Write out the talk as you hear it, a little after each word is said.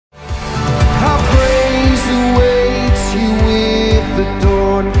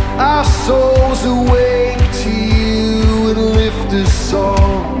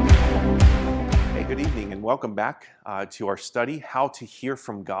welcome back to our study, How to Hear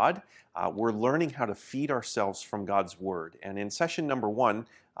from God. We're learning how to feed ourselves from God's Word. And in session number one,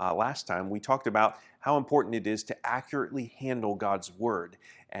 last time, we talked about how important it is to accurately handle God's Word.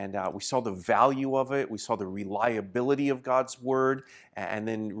 And we saw the value of it, we saw the reliability of God's Word, and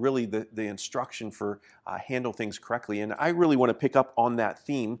then really the instruction for handle things correctly. And I really want to pick up on that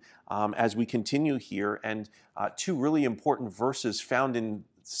theme as we continue here. And two really important verses found in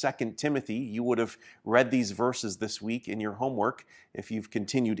 2 Timothy. You would have read these verses this week in your homework if you've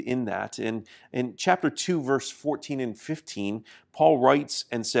continued in that. And in chapter 2, verse 14 and 15, Paul writes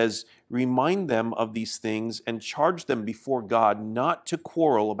and says, "Remind them of these things and charge them before God not to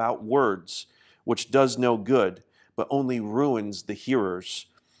quarrel about words, which does no good, but only ruins the hearers.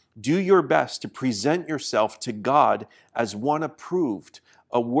 Do your best to present yourself to God as one approved,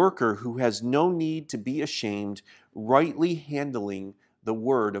 a worker who has no need to be ashamed, rightly handling the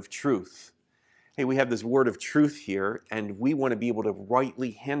word of truth." Hey, we have this word of truth here, and we want to be able to rightly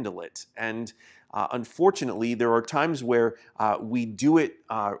handle it. And unfortunately, there are times where we do it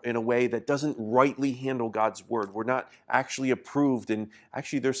in a way that doesn't rightly handle God's word. We're not actually approved, and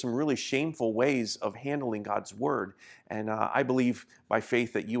actually there's some really shameful ways of handling God's word. And I believe by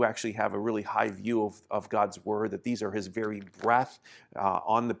faith that you actually have a really high view of God's word, that these are his very breath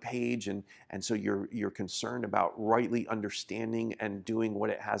on the page, and so you're concerned about rightly understanding and doing what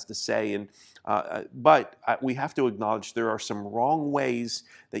it has to say. And but we have to acknowledge there are some wrong ways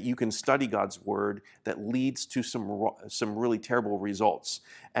that you can study God's word that leads to some really terrible results.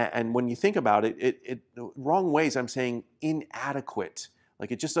 And when you think about it, wrong ways, I'm saying inadequate.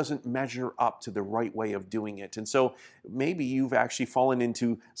 Like it just doesn't measure up to the right way of doing it. And so maybe you've actually fallen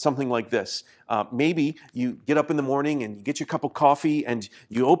into something like this. Maybe you get up in the morning and you get your cup of coffee and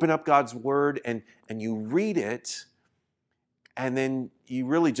you open up God's word and you read it, and then you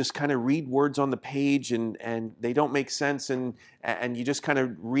really just kind of read words on the page and they don't make sense, and you just kind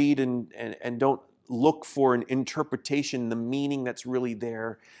of read and don't look for an interpretation, the meaning that's really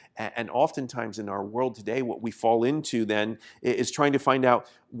there. And oftentimes in our world today, what we fall into then is trying to find out,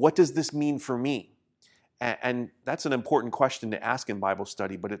 what does this mean for me? And that's an important question to ask in Bible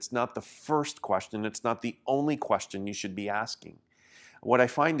study, but it's not the first question. It's not the only question you should be asking. What I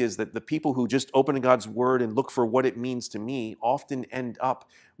find is that the people who just open God's word and look for what it means to me often end up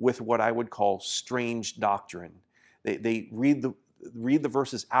with what I would call strange doctrine. They read the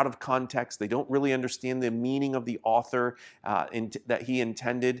verses out of context. They don't really understand the meaning of the author that he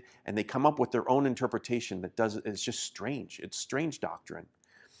intended, and they come up with their own interpretation it's just strange. It's strange doctrine.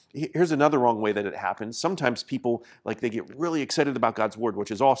 Here's another wrong way that it happens. Sometimes people, they get really excited about God's word, which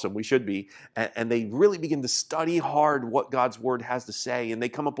is awesome. We should be. And they really begin to study hard what God's word has to say. And they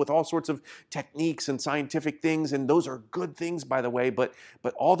come up with all sorts of techniques and scientific things. And those are good things, by the way. But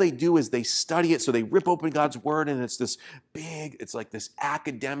all they do is they study it. So they rip open God's word, and it's like this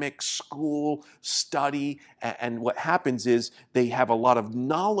academic school study. And what happens is they have a lot of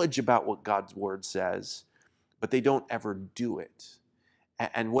knowledge about what God's word says, but they don't ever do it.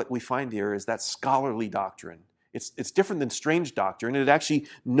 And what we find here is that scholarly doctrine. It's different than strange doctrine. It actually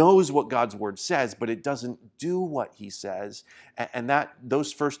knows what God's word says, but it doesn't do what he says. And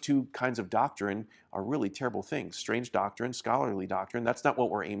those first two kinds of doctrine are really terrible things. Strange doctrine, scholarly doctrine. That's not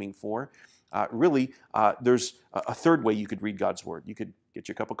what we're aiming for. There's a third way you could read God's word. You could get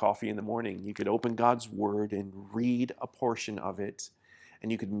your cup of coffee in the morning. You could open God's word and read a portion of it.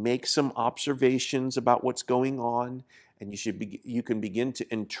 And you could make some observations about what's going on, and you can begin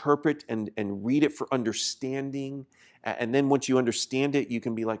to interpret and read it for understanding. And then once you understand it, you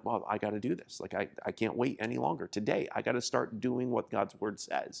can be like, well, I got to do this. I can't wait any longer. Today, I got to start doing what God's word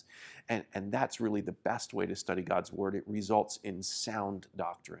says. And that's really the best way to study God's word. It results in sound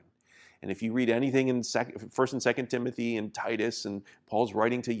doctrine. And if you read anything in 1st and 2nd Timothy and Titus, and Paul's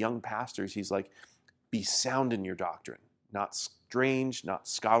writing to young pastors, he's like, be sound in your doctrine. Not strange, not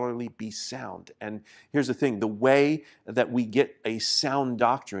scholarly, be sound. And here's the thing, the way that we get a sound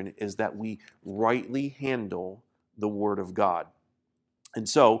doctrine is that we rightly handle the Word of God. And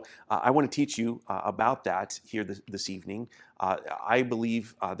so I want to teach you about that here this evening. I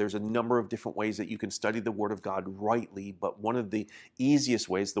believe there's a number of different ways that you can study the Word of God rightly, but one of the easiest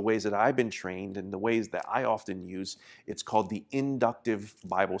ways, the ways that I've been trained and the ways that I often use, it's called the inductive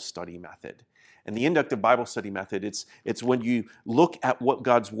Bible study method. And the inductive Bible study method, it's when you look at what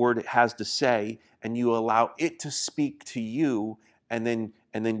God's word has to say and you allow it to speak to you, and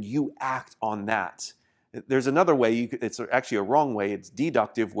then you act on that. There's another way, it's actually a wrong way, it's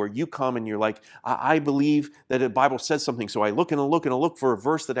deductive, where you come and you're like, I believe that the Bible says something, so I look and I look and I look for a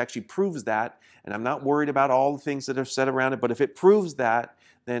verse that actually proves that, and I'm not worried about all the things that are said around it, but if it proves that,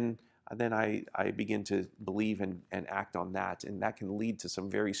 then then I begin to believe and act on that. And that can lead to some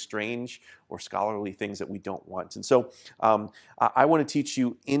very strange or scholarly things that we don't want. And so I want to teach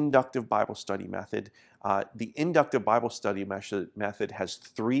you inductive Bible study method. The inductive Bible study method has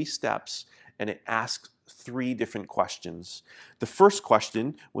 3 steps, and it asks 3 different questions. The first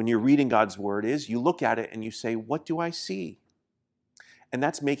question when you're reading God's Word is you look at it and you say, what do I see? And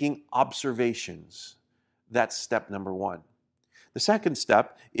that's making observations. That's step number 1. The second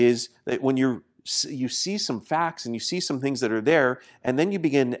step is that when you see some facts and you see some things that are there, and then you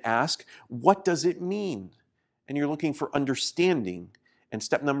begin to ask, what does it mean? And you're looking for understanding. And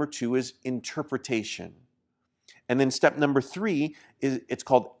step number 2 is interpretation. And then step number 3 is it's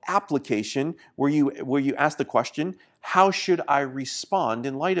called application, where you ask the question, how should I respond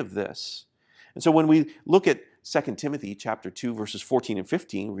in light of this? And so when we look at 2 Timothy chapter 2, verses 14 and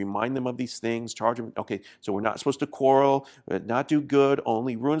 15, remind them of these things, charge them. Okay, so we're not supposed to quarrel, not do good,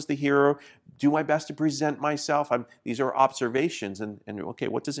 only ruins the hero, do my best to present myself. These are observations. And okay,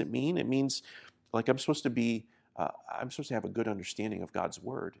 what does it mean? It means like I'm supposed to have a good understanding of God's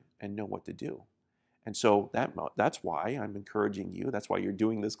word and know what to do. And so that's why I'm encouraging you. That's why you're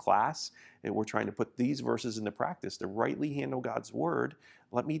doing this class. And we're trying to put these verses into practice to rightly handle God's word.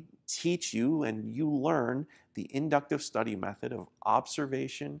 Let me teach you and you learn the inductive study method of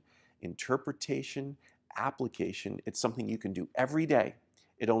observation, interpretation, application. It's something you can do every day.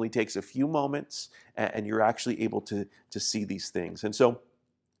 It only takes a few moments and you're actually able to see these things. And so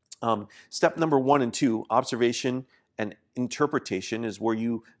step number 1 and 2, observation and interpretation, is where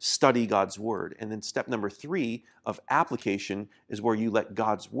you study God's word. And then step number 3 of application is where you let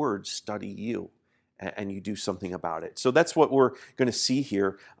God's word study you and you do something about it. So that's what we're going to see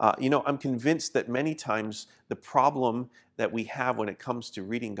here. I'm convinced that many times the problem that we have when it comes to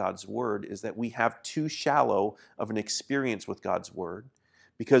reading God's word is that we have too shallow of an experience with God's word,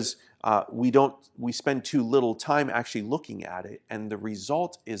 because we spend too little time actually looking at it, and the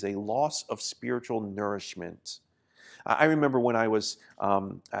result is a loss of spiritual nourishment. I remember when I was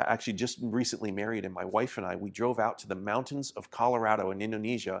actually just recently married, and my wife and I, we drove out to the mountains of Colorado in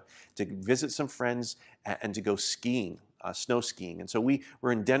Indonesia to visit some friends and to go skiing, snow skiing. And so we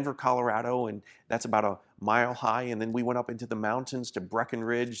were in Denver, Colorado, and that's about a mile high. And then we went up into the mountains to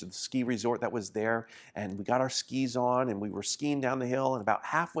Breckenridge, the ski resort that was there. And we got our skis on and we were skiing down the hill. And about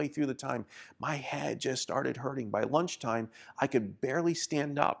halfway through the time, my head just started hurting. By lunchtime, I could barely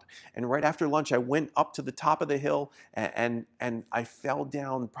stand up. And right after lunch, I went up to the top of the hill and I fell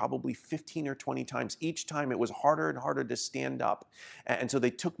down probably 15 or 20 times. Each time it was harder and harder to stand up. And so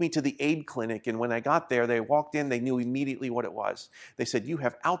they took me to the aid clinic. And when I got there, they walked in, they knew immediately what it was. They said, "You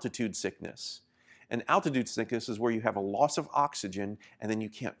have altitude sickness." And altitude sickness is where you have a loss of oxygen and then you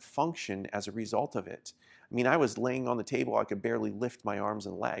can't function as a result of it. I mean, I was laying on the table, I could barely lift my arms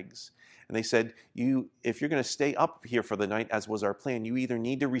and legs. And they said, if you're going to stay up here for the night, as was our plan, you either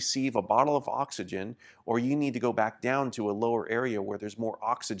need to receive a bottle of oxygen or you need to go back down to a lower area where there's more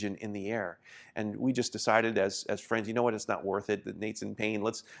oxygen in the air. And we just decided as friends, you know what, it's not worth it. That Nate's in pain.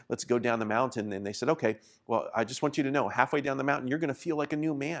 Let's go down the mountain. And they said, okay, well, I just want you to know, halfway down the mountain, you're going to feel like a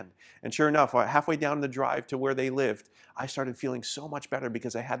new man. And sure enough, halfway down the drive to where they lived, I started feeling so much better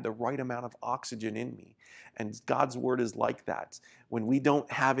because I had the right amount of oxygen in me. And God's word is like that. When we don't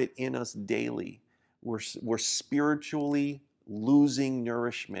have it in us daily, we're spiritually losing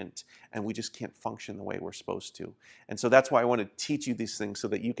nourishment and we just can't function the way we're supposed to. And so that's why I want to teach you these things so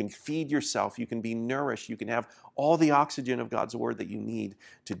that you can feed yourself, you can be nourished, you can have all the oxygen of God's word that you need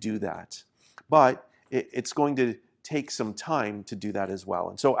to do that. But it's going to take some time to do that as well.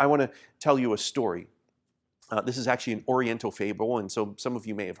 And so I want to tell you a story. This is actually an Oriental fable, and so some of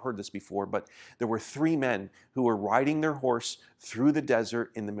you may have heard this before, but there were 3 men who were riding their horse through the desert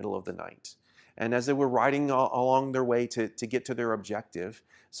in the middle of the night. And as they were riding along their way to get to their objective,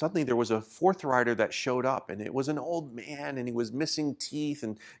 suddenly there was a 4th rider that showed up, and it was an old man, and he was missing teeth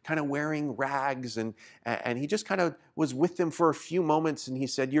and kind of wearing rags, and he just kind of was with them for a few moments, and he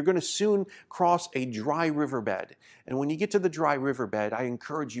said, "You're going to soon cross a dry riverbed. And when you get to the dry riverbed, I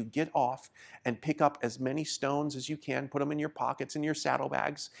encourage you, get off and pick up as many stones as you can, put them in your pockets and your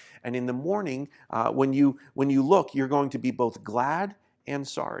saddlebags. And in the morning, when you look, you're going to be both glad and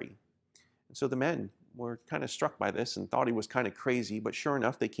sorry." And so the men were kind of struck by this and thought he was kind of crazy, but sure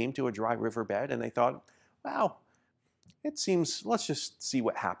enough, they came to a dry riverbed and they thought, wow, it seems, let's just see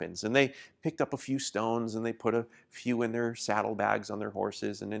what happens. And they picked up a few stones and they put a few in their saddlebags on their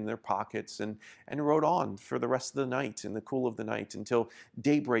horses and in their pockets and rode on for the rest of the night in the cool of the night until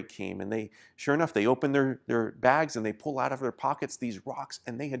daybreak came. And they, sure enough, they open their bags and they pull out of their pockets these rocks,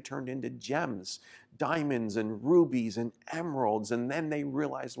 and they had turned into gems, diamonds and rubies and emeralds. And then they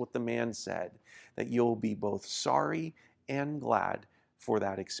realized what the man said, that you'll be both sorry and glad for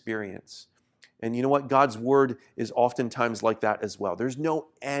that experience. And you know what? God's word is oftentimes like that as well. There's no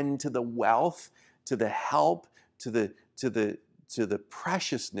end to the wealth, to the help, to the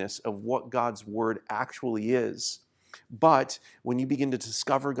preciousness of what God's word actually is. But when you begin to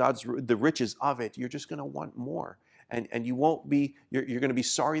discover the riches of it, you're just going to want more. And you won't be, you're going to be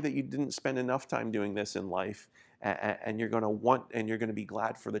sorry that you didn't spend enough time doing this in life. And you're going to want, and you're going to be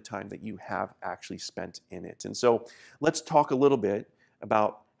glad for the time that you have actually spent in it. And so let's talk a little bit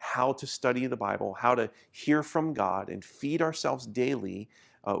about how to study the Bible, how to hear from God and feed ourselves daily.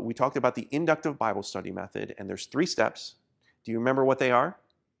 We talked about the inductive Bible study method, and there's 3 steps. Do you remember what they are?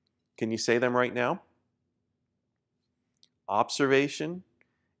 Can you say them right now? Observation,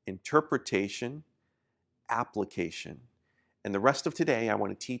 interpretation, application. And the rest of today, I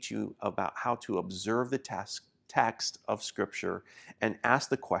want to teach you about how to observe the text of Scripture and ask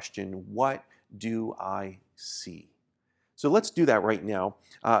the question, what do I see? So let's do that right now.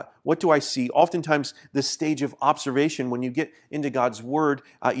 What do I see? Oftentimes, this stage of observation, when you get into God's Word,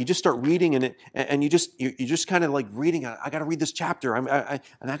 you just start reading in it, and you just kind of like reading. I got to read this chapter, and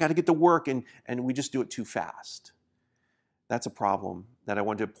I got to get to work, and we just do it too fast. That's a problem that I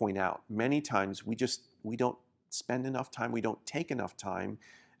want to point out. Many times we don't spend enough time. We don't take enough time.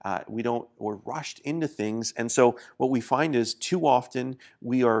 We're rushed into things, and so what we find is too often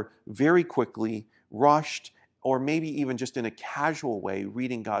we are very quickly rushed, or maybe even just in a casual way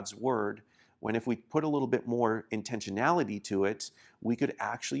reading God's word, when if we put a little bit more intentionality to it, we could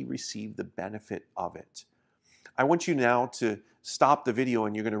actually receive the benefit of it. I want you now to stop the video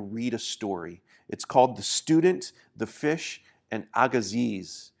and you're going to read a story. It's called The Student, the Fish, and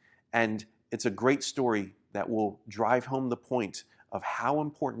Agassiz. And it's a great story that will drive home the point of how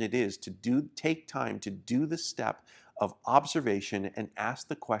important it is to take time to do the step of observation and ask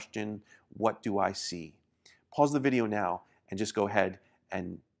the question, what do I see? Pause the video now and just go ahead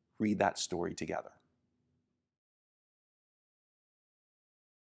and read that story together.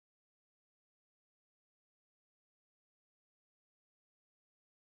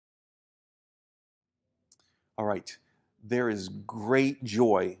 All right. There is great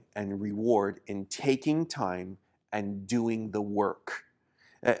joy and reward in taking time and doing the work.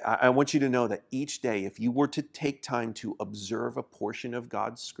 I want you to know that each day, if you were to take time to observe a portion of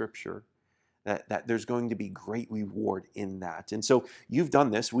God's scripture, that there's going to be great reward in that. And so you've done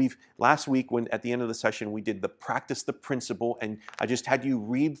this. Last week, when at the end of the session, we did the practice the principle, and I just had you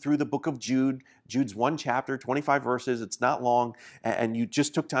read through the book of Jude. Jude's 1 chapter, 25 verses. It's not long, and you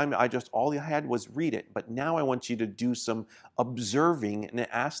just took time. All I had was read it. But now I want you to do some observing and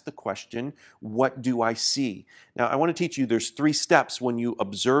ask the question, what do I see? Now I want to teach you there's 3 steps when you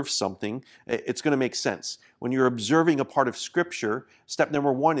observe something. It's going to make sense. When you're observing a part of Scripture, step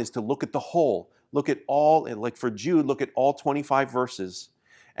number 1 is to look at the whole. Look at all, and like for Jude, look at all 25 verses.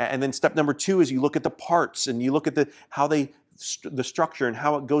 And then step number 2 is you look at the parts and you look at the structure and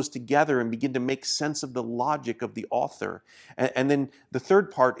how it goes together and begin to make sense of the logic of the author. And then the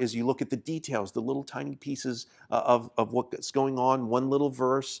third part is you look at the details, the little tiny pieces of what's going on, one little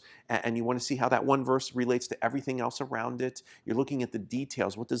verse, and you want to see how that one verse relates to everything else around it. You're looking at the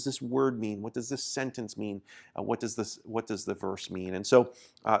details. What does this word mean? What does this sentence mean? What does the verse mean? And so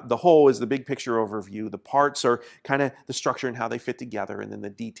the whole is the big picture overview. The parts are kind of the structure and how they fit together, and then the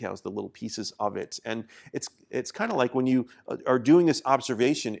details, the little pieces of it. And it's kind of like when you are doing this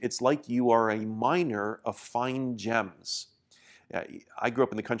observation, it's like you are a miner of fine gems. I grew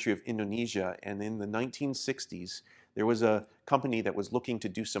up in the country of Indonesia, and in the 1960s, there was a company that was looking to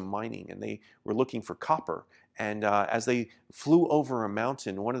do some mining, and they were looking for copper. And as they flew over a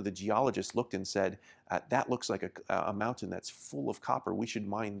mountain, one of the geologists looked and said, that looks like a mountain that's full of copper. We should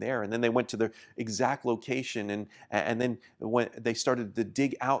mine there. And then they went to the exact location, and then when they started to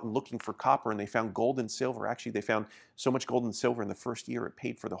dig out and looking for copper, and they found gold and silver. Actually, they found so much gold and silver in the first year, it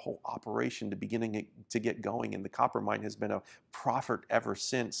paid for the whole operation to get going. And the copper mine has been a profit ever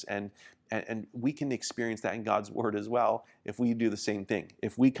since. And we can experience that in God's word as well if we do the same thing.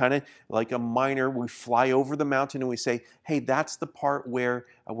 If we kind of, like a miner, we fly over the mountain and we say, hey, that's the part where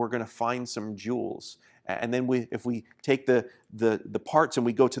we're going to find some jewels. And then if we take the parts and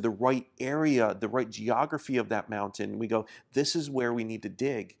we go to the right area, the right geography of that mountain, we go, this is where we need to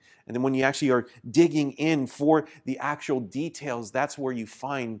dig. And then when you actually are digging in for the actual details, that's where you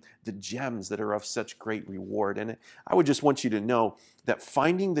find the gems that are of such great reward. And I would just want you to know that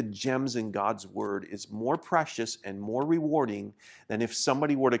finding the gems in God's word is more precious and more rewarding than if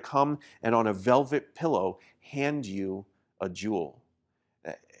somebody were to come and on a velvet pillow hand you a jewel.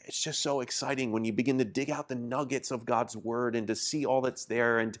 It's just so exciting when you begin to dig out the nuggets of God's word and to see all that's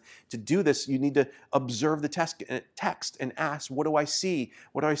there. And to do this, you need to observe the text and ask, what do I see?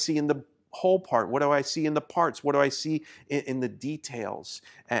 What do I see in the whole part? What do I see in the parts? What do I see in the details?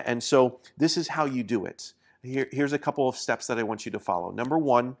 And so this is how you do it. Here's a couple of steps that I want you to follow. Number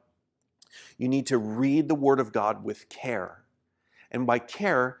one, you need to read the word of God with care. And by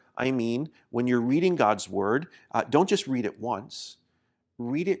care, I mean when you're reading God's word, don't just read it once.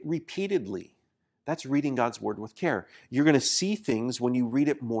 Read it repeatedly. That's reading God's word with care. You're going to see things when you read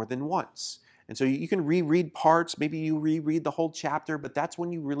it more than once. And so you can reread parts, maybe you reread the whole chapter, but that's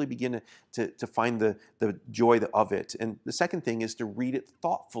when you really begin to find the joy of it. And the second thing is to read it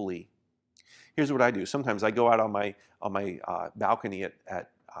thoughtfully. Here's what I do. Sometimes I go out on my balcony at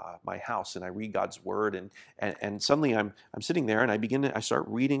my house and I read God's word, and suddenly I'm sitting there and I start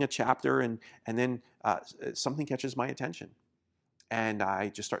reading a chapter, and then something catches my attention. And I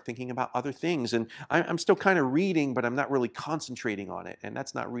just start thinking about other things. And I'm still kind of reading, but I'm not really concentrating on it. And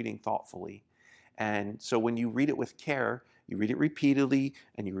that's not reading thoughtfully. And so when you read it with care, you read it repeatedly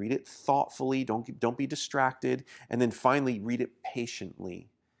and you read it thoughtfully. Don't be distracted. And then finally, read it patiently.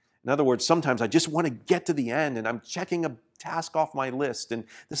 In other words, sometimes I just want to get to the end and I'm checking a task off my list. And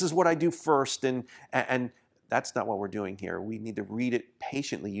this is what I do first. And that's not what we're doing here. We need to read it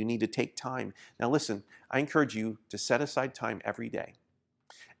patiently. You need to take time. Now listen, I encourage you to set aside time every day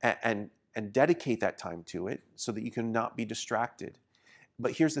and dedicate that time to it so that you can not be distracted.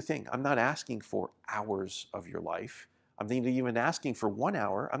 But here's the thing. I'm not asking for hours of your life. I'm not even asking for 1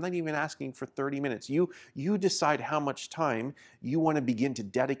 hour. I'm not even asking for 30 minutes. You decide how much time you want to begin to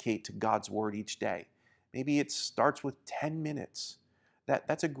dedicate to God's word each day. Maybe it starts with 10 minutes.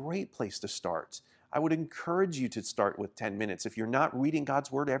 That's a great place to start. I would encourage you to start with 10 minutes. If you're not reading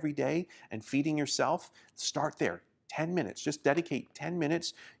God's word every day and feeding yourself, start there. 10 minutes. Just dedicate 10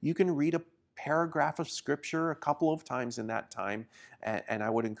 minutes. You can read a paragraph of scripture a couple of times in that time, and I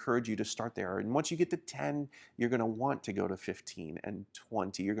would encourage you to start there. And once you get to 10, you're going to want to go to 15 and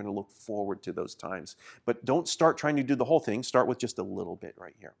 20. You're going to look forward to those times. But don't start trying to do the whole thing. Start with just a little bit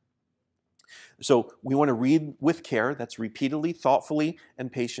right here. So we want to read with care. That's repeatedly, thoughtfully, and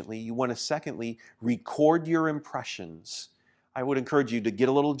patiently. You want to, secondly, record your impressions. I would encourage you to get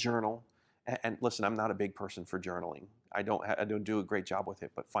a little journal. And listen, I'm not a big person for journaling. I don't do a great job with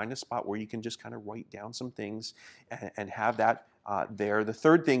it, but find a spot where you can just kind of write down some things and have that there. The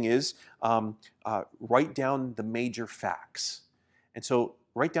third thing is write down the major facts. And so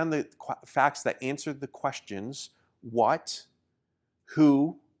write down the facts that answer the questions: what,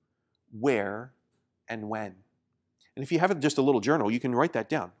 who, where, and when. And if you have just a little journal, you can write that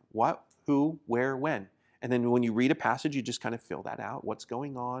down. What, who, where, when. And then when you read a passage, you just kind of fill that out. What's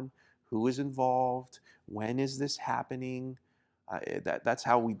going on? Who is involved? When is this happening? That's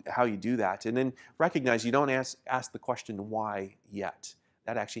how you do that. And then recognize you don't ask the question why yet.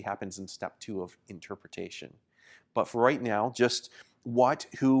 That actually happens in step 2 of interpretation. But for right now, just what,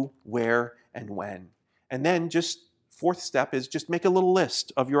 who, where, and when. And then just fourth step is just make a little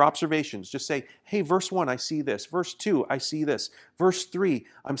list of your observations. Just say, hey, verse 1, I see this. Verse 2, I see this. Verse 3,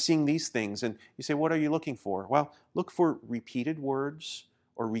 I'm seeing these things. And you say, what are you looking for? Well, look for repeated words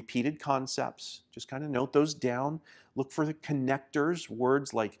or repeated concepts. Just kind of note those down. Look for the connectors,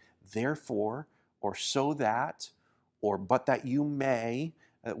 words like therefore, or so that, or but that you may,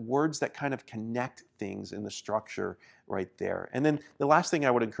 words that kind of connect things in the structure right there. And then the last thing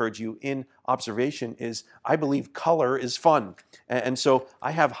I would encourage you in observation is I believe color is fun. And so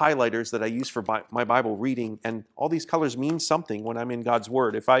I have highlighters that I use for my Bible reading, and all these colors mean something when I'm in God's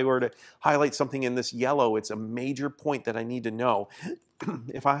Word. If I were to highlight something in this yellow, it's a major point that I need to know.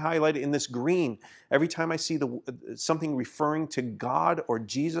 If I highlight it in this green, every time I see something referring to God or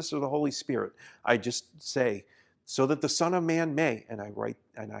Jesus or the Holy Spirit, I just say, so that the Son of Man may, and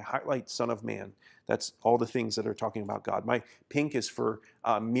I highlight Son of Man. That's all the things that are talking about God. My pink is for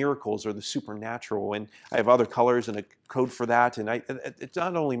miracles or the supernatural, and I have other colors and a code for that. And it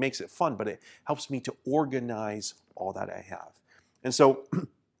not only makes it fun, but it helps me to organize all that I have. And so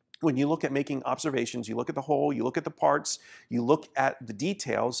when you look at making observations, you look at the whole, you look at the parts, you look at the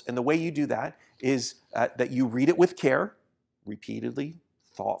details, and the way you do that is that you read it with care, repeatedly,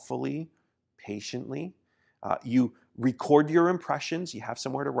 thoughtfully, patiently. You record your impressions. You have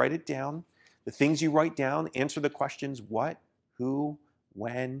somewhere to write it down. The things you write down, answer the questions what, who,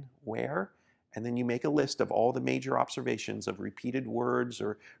 when, where, and then you make a list of all the major observations of repeated words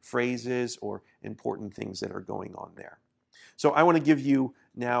or phrases or important things that are going on there. So I want to give you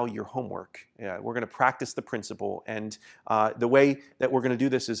now your homework. We're going to practice the principle, and the way that we're going to do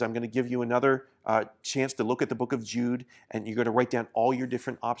this is I'm going to give you another chance to look at the book of Jude, and you're going to write down all your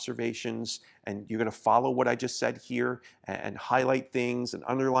different observations, and you're going to follow what I just said here and highlight things and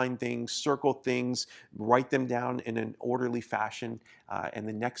underline things, circle things, write them down in an orderly fashion. And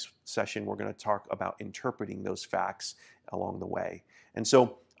the next session, we're going to talk about interpreting those facts along the way. And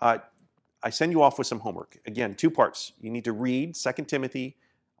so I send you off with some homework. Again, 2 parts. You need to read 2 Timothy,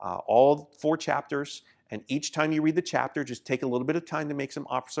 all 4 chapters, and each time you read the chapter, just take a little bit of time to make some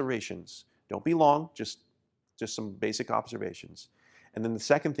observations. Don't be long, just some basic observations. And then the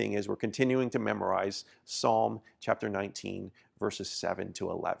second thing is we're continuing to memorize Psalm chapter 19, verses 7 to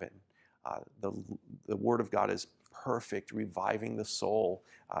 11. The Word of God is perfect, reviving the soul.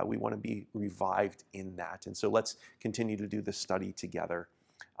 We want to be revived in that. And so let's continue to do this study together.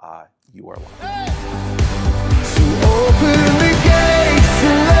 You are loved. So open the gates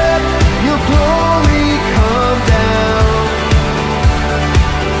and let your glory